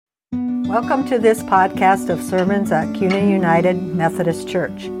Welcome to this podcast of sermons at Cuna United Methodist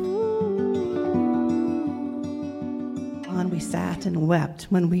Church. We sat and wept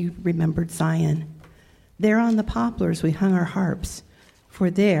when we remembered Zion. There on the poplars we hung our harps, for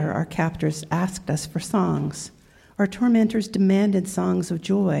there our captors asked us for songs. Our tormentors demanded songs of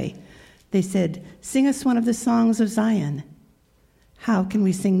joy. They said, "Sing us one of the songs of Zion." How can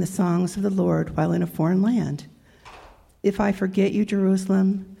we sing the songs of the Lord while in a foreign land? If I forget you,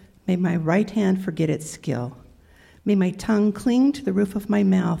 Jerusalem, may my right hand forget its skill. May my tongue cling to the roof of my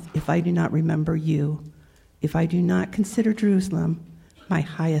mouth if I do not remember you, if I do not consider Jerusalem my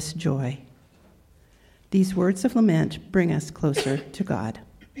highest joy. These words of lament bring us closer to God.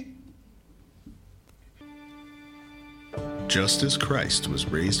 Just as Christ was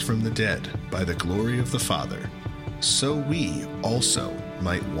raised from the dead by the glory of the Father, so we also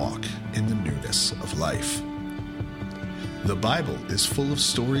might walk in the newness of life. The Bible is full of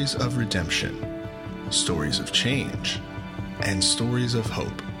stories of redemption, stories of change, and stories of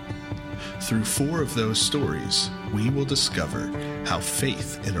hope. Through 4 of those stories, we will discover how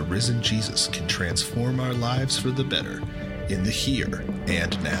faith in a risen Jesus can transform our lives for the better in the here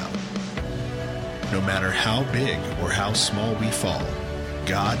and now. No matter how big or how small we fall,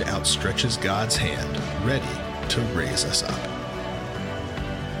 God outstretches God's hand, ready to raise us up.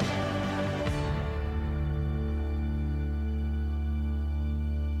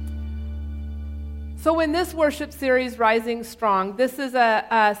 So in this worship series, Rising Strong, this is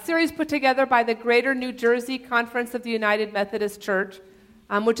a series put together by the Greater New Jersey Conference of the United Methodist Church,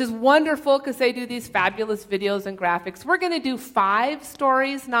 which is wonderful because they do these fabulous videos and graphics. We're going to do 5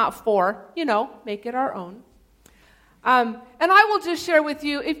 stories, not 4. Make it our own. And I will just share with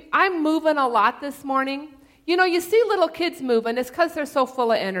you, if I'm moving a lot this morning. You see little kids moving, it's because they're so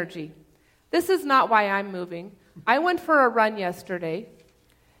full of energy. This is not why I'm moving. I went for a run yesterday.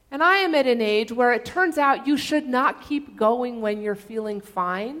 And I am at an age where it turns out you should not keep going when you're feeling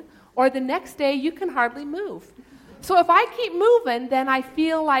fine, or the next day you can hardly move. So if I keep moving, then I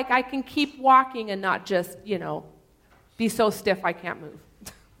feel like I can keep walking and not just, be so stiff I can't move.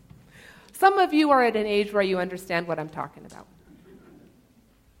 Some of you are at an age where you understand what I'm talking about.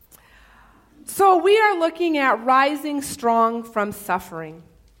 So we are looking at rising strong from suffering.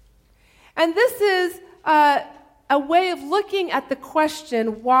 And this is a way of looking at the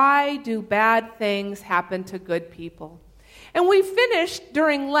question, why do bad things happen to good people? And we finished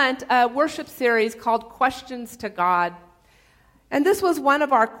during Lent a worship series called Questions to God. And this was one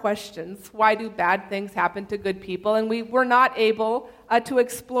of our questions, why do bad things happen to good people? And we were not able to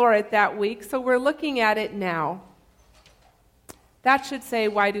explore it that week, so we're looking at it now. That should say,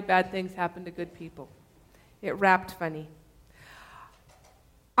 why do bad things happen to good people? It wrapped funny.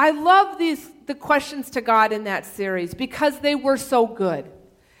 I love the questions to God in that series because they were so good.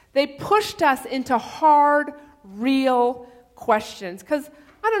 They pushed us into hard, real questions. Because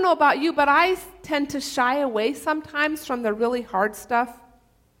I don't know about you, but I tend to shy away sometimes from the really hard stuff.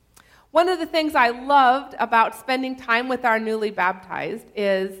 One of the things I loved about spending time with our newly baptized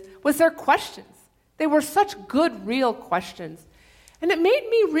was their questions. They were such good, real questions. And it made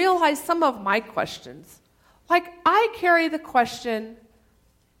me realize some of my questions. Like, I carry the question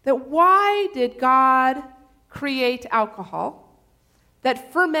that why did God create alcohol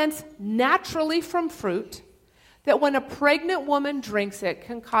that ferments naturally from fruit, that when a pregnant woman drinks it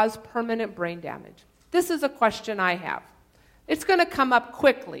can cause permanent brain damage? This is a question I have. It's going to come up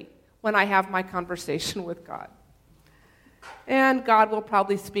quickly when I have my conversation with God. And God will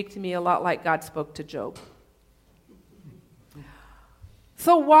probably speak to me a lot like God spoke to Job.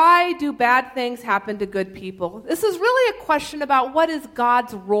 So why do bad things happen to good people? This is really a question about what is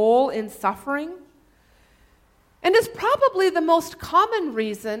God's role in suffering. And it's probably the most common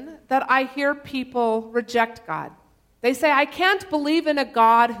reason that I hear people reject God. They say, I can't believe in a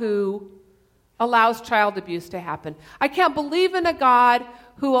God who allows child abuse to happen. I can't believe in a God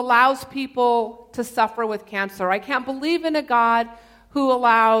who allows people to suffer with cancer. I can't believe in a God who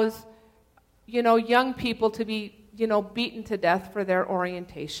allows, young people to be beaten to death for their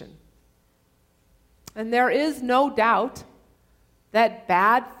orientation. And there is no doubt that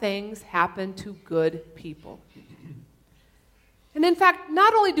bad things happen to good people. And in fact,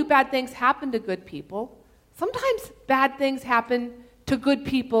 not only do bad things happen to good people, sometimes bad things happen to good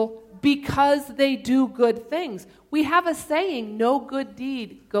people because they do good things. We have a saying, no good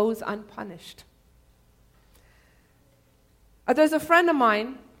deed goes unpunished. There's a friend of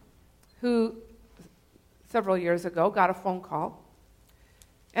mine who several years ago, got a phone call,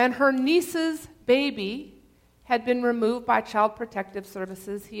 and her niece's baby had been removed by Child Protective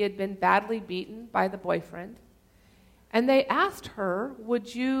Services. He had been badly beaten by the boyfriend. And they asked her,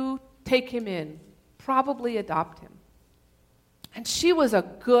 would you take him in, probably adopt him. And she was a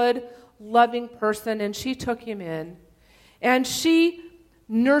good, loving person, and she took him in. And she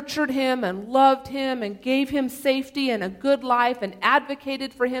nurtured him and loved him and gave him safety and a good life and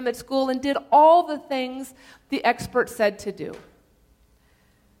advocated for him at school and did all the things the experts said to do.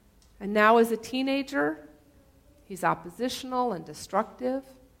 And now as a teenager, he's oppositional and destructive,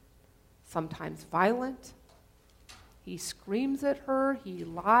 sometimes violent. He screams at her, he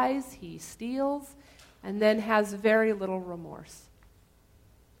lies, he steals, and then has very little remorse.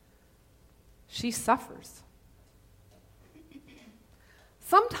 She suffers.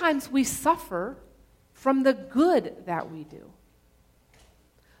 Sometimes we suffer from the good that we do.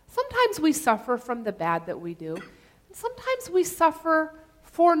 Sometimes we suffer from the bad that we do. And sometimes we suffer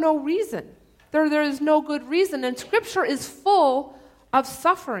for no reason. There is no good reason. And Scripture is full of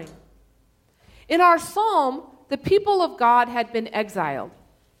suffering. In our psalm, the people of God had been exiled.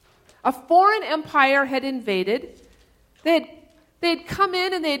 A foreign empire had invaded. They had come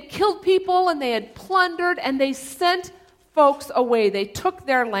in and they had killed people and they had plundered and they sent folks away. They took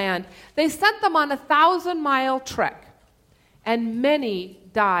their land. They sent them on a 1,000-mile trek, and many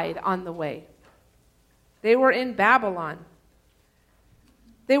died on the way. They were in Babylon.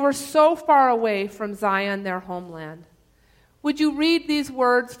 They were so far away from Zion, their homeland. Would you read these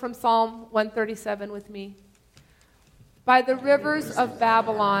words from Psalm 137 with me? By the rivers of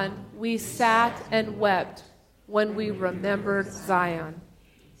Babylon we sat and wept when we remembered Zion.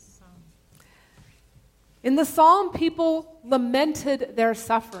 In the psalm, people lamented their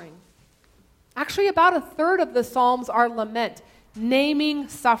suffering. Actually, about a third of the psalms are lament, naming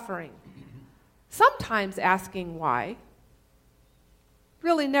suffering. Sometimes asking why,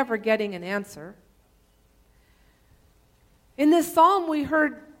 really never getting an answer. In this psalm, we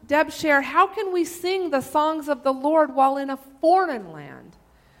heard Deb share, how can we sing the songs of the Lord while in a foreign land?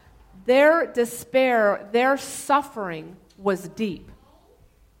 Their despair, their suffering was deep.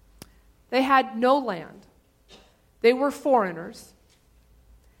 They had no land. They were foreigners.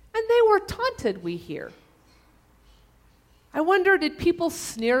 And they were taunted, we hear. I wonder, did people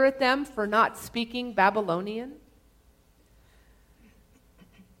sneer at them for not speaking Babylonian?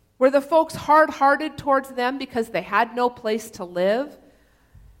 Were the folks hard-hearted towards them because they had no place to live?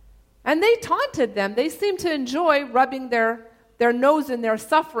 And they taunted them. They seemed to enjoy rubbing their nose in their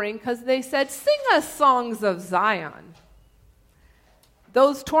suffering because they said, sing us songs of Zion.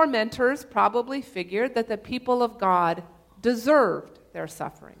 Those tormentors probably figured that the people of God deserved their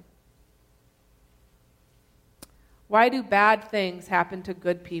suffering. Why do bad things happen to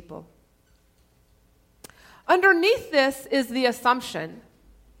good people? Underneath this is the assumption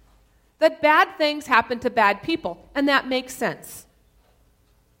that bad things happen to bad people, and that makes sense.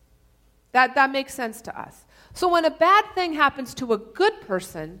 That makes sense to us. So when a bad thing happens to a good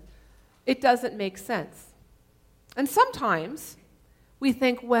person, it doesn't make sense. And sometimes we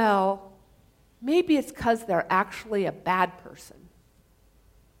think, well, maybe it's because they're actually a bad person,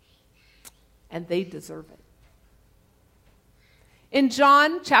 and they deserve it. In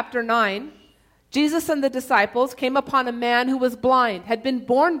John chapter 9, Jesus and the disciples came upon a man who was blind, had been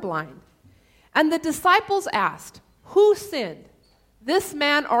born blind. And the disciples asked, who sinned, this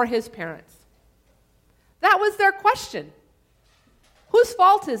man or his parents? That was their question. Whose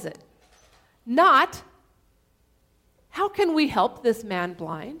fault is it? Not, how can we help this man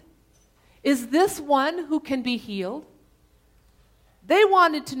blind? Is this one who can be healed? They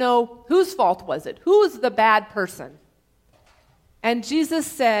wanted to know whose fault was it? Who was the bad person? And Jesus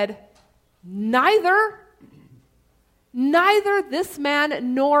said, neither this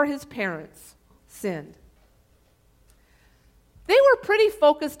man nor his parents sinned. They were pretty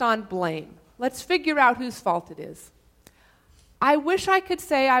focused on blame. Let's figure out whose fault it is. I wish I could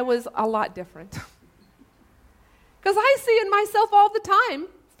say I was a lot different. Because I see in myself all the time,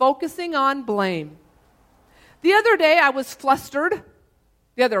 focusing on blame. The other day I was flustered,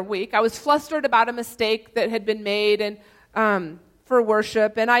 the other week, I was flustered about a mistake that had been made and for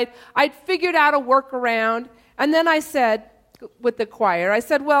worship, and I'd figured out a workaround, and then I said, with the choir, I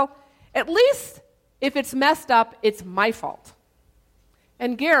said, well, at least if it's messed up, it's my fault.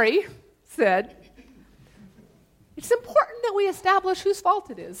 And Gary said, it's important that we establish whose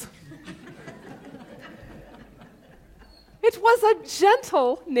fault it is. It was a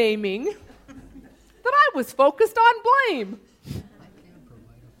gentle naming that I was focused on blame.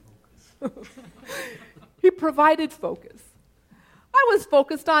 He provided focus. I was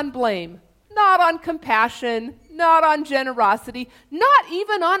focused on blame, not on compassion, not on generosity, not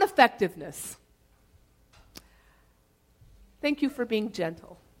even on effectiveness. Thank you for being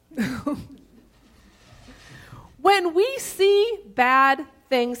gentle. When we see bad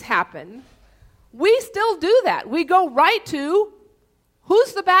things happen, we still do that. We go right to,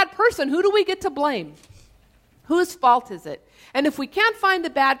 who's the bad person? Who do we get to blame? Whose fault is it? And if we can't find the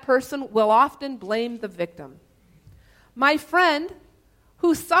bad person, we'll often blame the victim. My friend,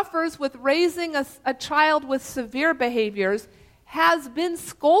 who suffers with raising a child with severe behaviors, has been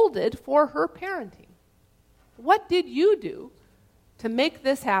scolded for her parenting. What did you do to make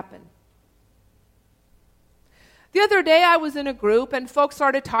this happen? The other day I was in a group and folks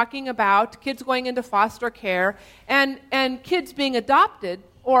started talking about kids going into foster care and kids being adopted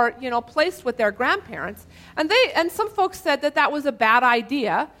or, placed with their grandparents. And some folks said that was a bad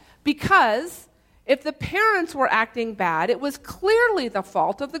idea because if the parents were acting bad, it was clearly the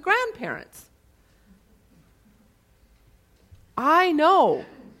fault of the grandparents. I know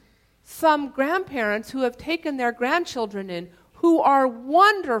some grandparents who have taken their grandchildren in who are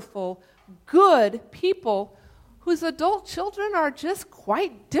wonderful, good people whose adult children are just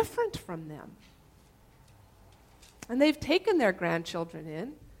quite different from them. And they've taken their grandchildren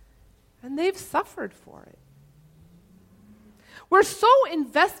in, and they've suffered for it. We're so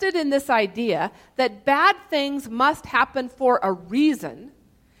invested in this idea that bad things must happen for a reason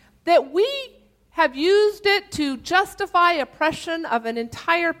that we have used it to justify oppression of an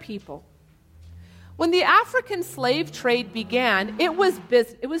entire people. When the African slave trade began, it was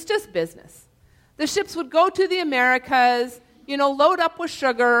just business. The ships would go to the Americas, load up with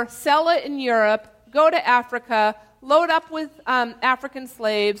sugar, sell it in Europe, go to Africa, load up with African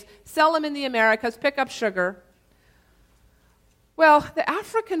slaves, sell them in the Americas, pick up sugar. Well, the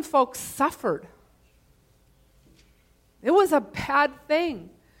African folks suffered. It was a bad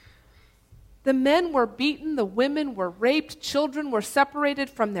thing. The men were beaten, the women were raped, children were separated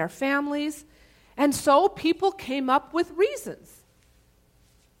from their families, and so people came up with reasons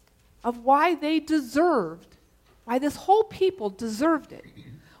of why this whole people deserved it.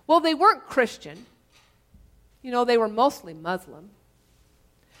 Well, they weren't Christian. They were mostly Muslim.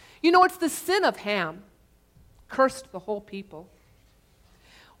 It's the sin of Ham. Cursed the whole people.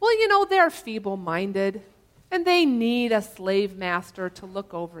 Well, they're feeble-minded, and they need a slave master to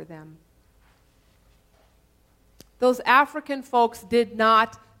look over them. Those African folks did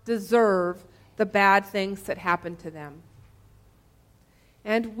not deserve the bad things that happened to them.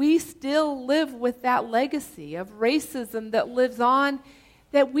 And we still live with that legacy of racism that lives on,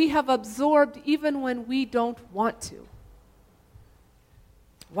 that we have absorbed even when we don't want to.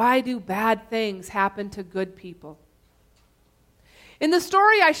 Why do bad things happen to good people? In the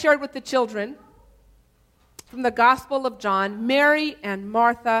story I shared with the children from the Gospel of John, Mary and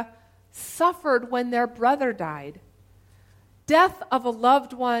Martha suffered when their brother died. Death of a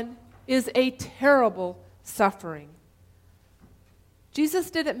loved one is a terrible suffering.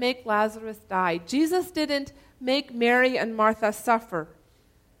 Jesus didn't make Lazarus die. Jesus didn't make Mary and Martha suffer.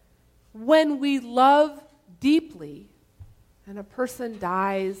 When we love deeply and a person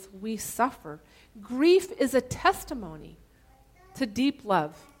dies, we suffer. Grief is a testimony to deep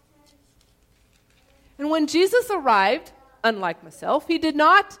love. And when Jesus arrived, unlike myself, he did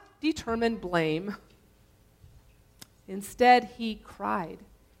not determine blame. Instead, he cried.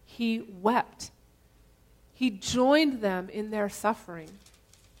 He wept. He joined them in their suffering.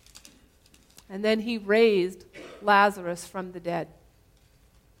 And then he raised Lazarus from the dead.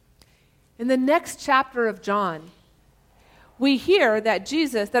 In the next chapter of John, we hear that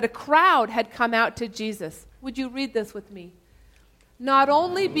a crowd had come out to Jesus. Would you read this with me? Not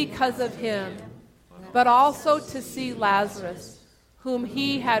only because of him, but also to see Lazarus, whom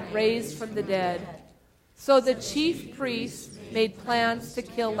he had raised from the dead. So the chief priests made plans to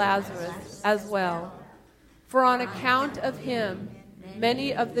kill Lazarus as well. For on account of him,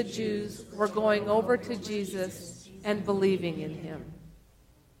 many of the Jews were going over to Jesus and believing in him.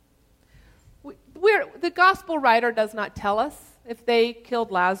 The gospel writer does not tell us if they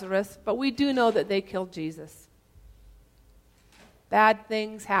killed Lazarus, but we do know that they killed Jesus. Bad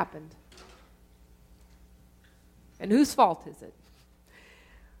things happened. And whose fault is it?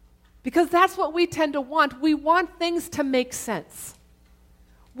 Because that's what we tend to want. We want things to make sense.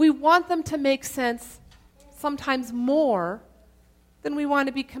 We want them to make sense sometimes more than we want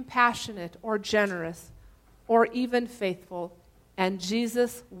to be compassionate or generous or even faithful, and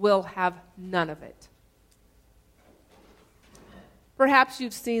Jesus will have none of it. Perhaps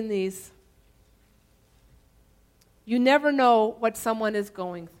you've seen these. You never know what someone is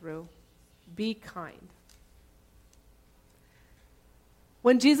going through. Be kind.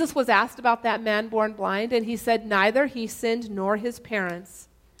 When Jesus was asked about that man born blind, and he said neither he sinned nor his parents,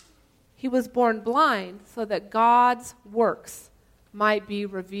 he was born blind so that God's works might be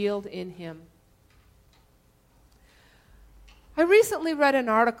revealed in him. I recently read an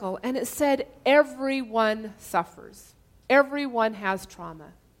article, and it said everyone suffers. Everyone has trauma.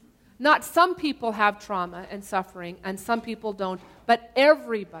 Not some people have trauma and suffering, and some people don't, but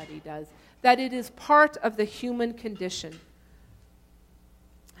everybody does. That it is part of the human condition.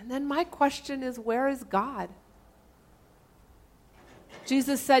 And then my question is, where is God?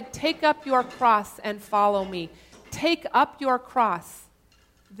 Jesus said, take up your cross and follow me. Take up your cross.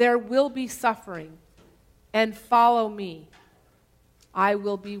 There will be suffering. And follow me. I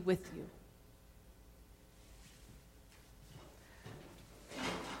will be with you.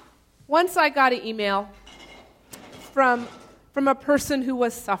 Once I got an email from a person who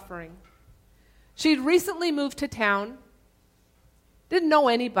was suffering. She'd recently moved to town, didn't know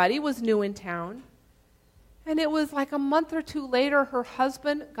anybody, was new in town. And it was like a month or two later, her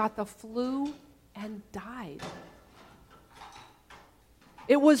husband got the flu and died.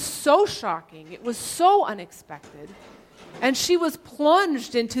 It was so shocking. It was so unexpected. And she was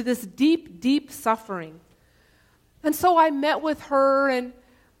plunged into this deep, deep suffering. And so I met with her, and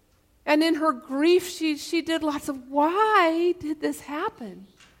in her grief, she did lots of, why did this happen?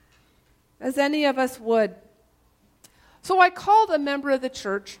 As any of us would. So I called a member of the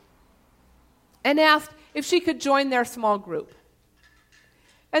church and asked if she could join their small group.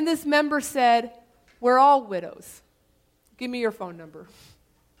 And this member said, we're all widows. Give me your phone number.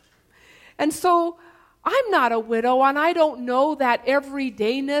 And so I'm not a widow, and I don't know that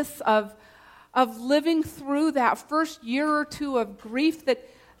everydayness of living through that first year or two of grief that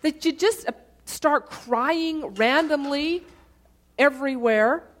you just start crying randomly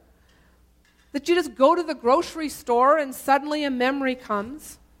everywhere, that you just go to the grocery store and suddenly a memory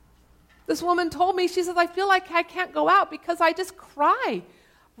comes. This woman told me, she says, I feel like I can't go out because I just cry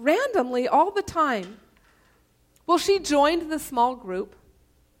randomly all the time. Well, she joined the small group,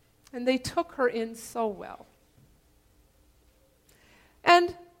 and they took her in so well.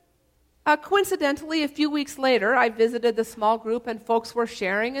 And coincidentally, a few weeks later, I visited the small group, and folks were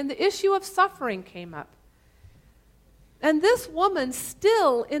sharing, and the issue of suffering came up. And this woman,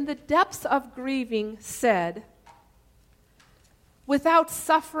 still in the depths of grieving, said, without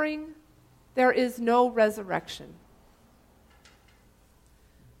suffering, there is no resurrection.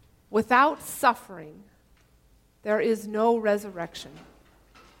 Without suffering, there is no resurrection.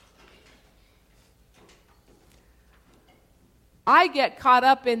 I get caught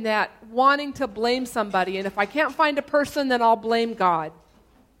up in that wanting to blame somebody, and if I can't find a person, then I'll blame God.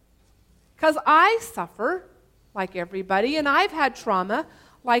 Because I suffer like everybody, and I've had trauma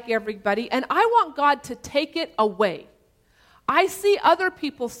like everybody, and I want God to take it away. I see other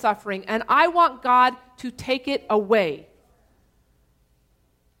people suffering, and I want God to take it away.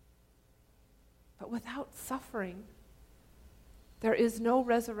 But without suffering, there is no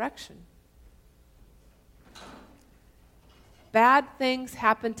resurrection. Bad things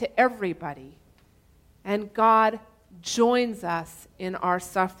happen to everybody, and God joins us in our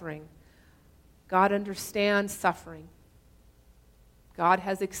suffering. God understands suffering. God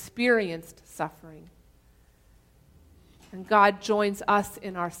has experienced suffering. And God joins us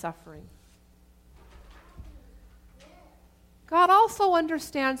in our suffering. God also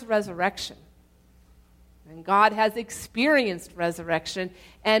understands resurrection. And God has experienced resurrection,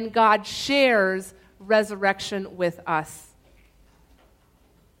 and God shares resurrection with us.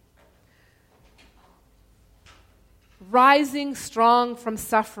 Rising strong from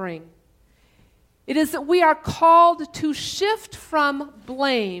suffering. It is that we are called to shift from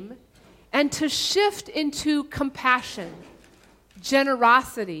blame and to shift into compassion,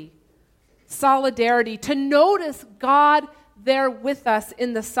 generosity, solidarity, to notice God there with us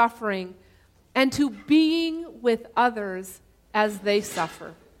in the suffering, and to being with others as they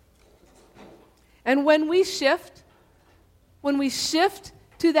suffer. And when we shift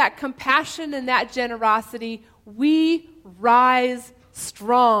to that compassion and that generosity, we rise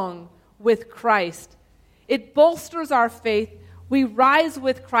strong with Christ. It bolsters our faith. We rise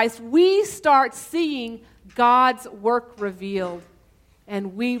with Christ. We start seeing God's work revealed,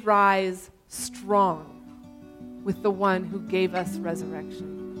 and we rise strong with the one who gave us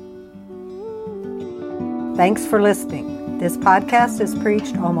resurrection. Thanks for listening. This podcast is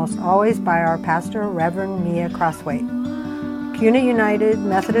preached almost always by our pastor, Reverend Mia Crosswaite. CUNA United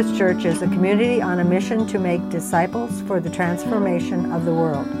Methodist Church is a community on a mission to make disciples for the transformation of the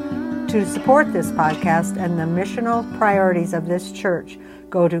world. To support this podcast and the missional priorities of this church,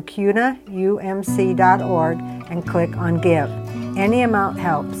 go to cunaumc.org and click on Give. Any amount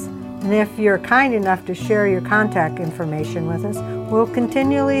helps. And if you're kind enough to share your contact information with us, we'll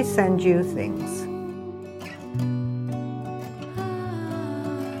continually send you things.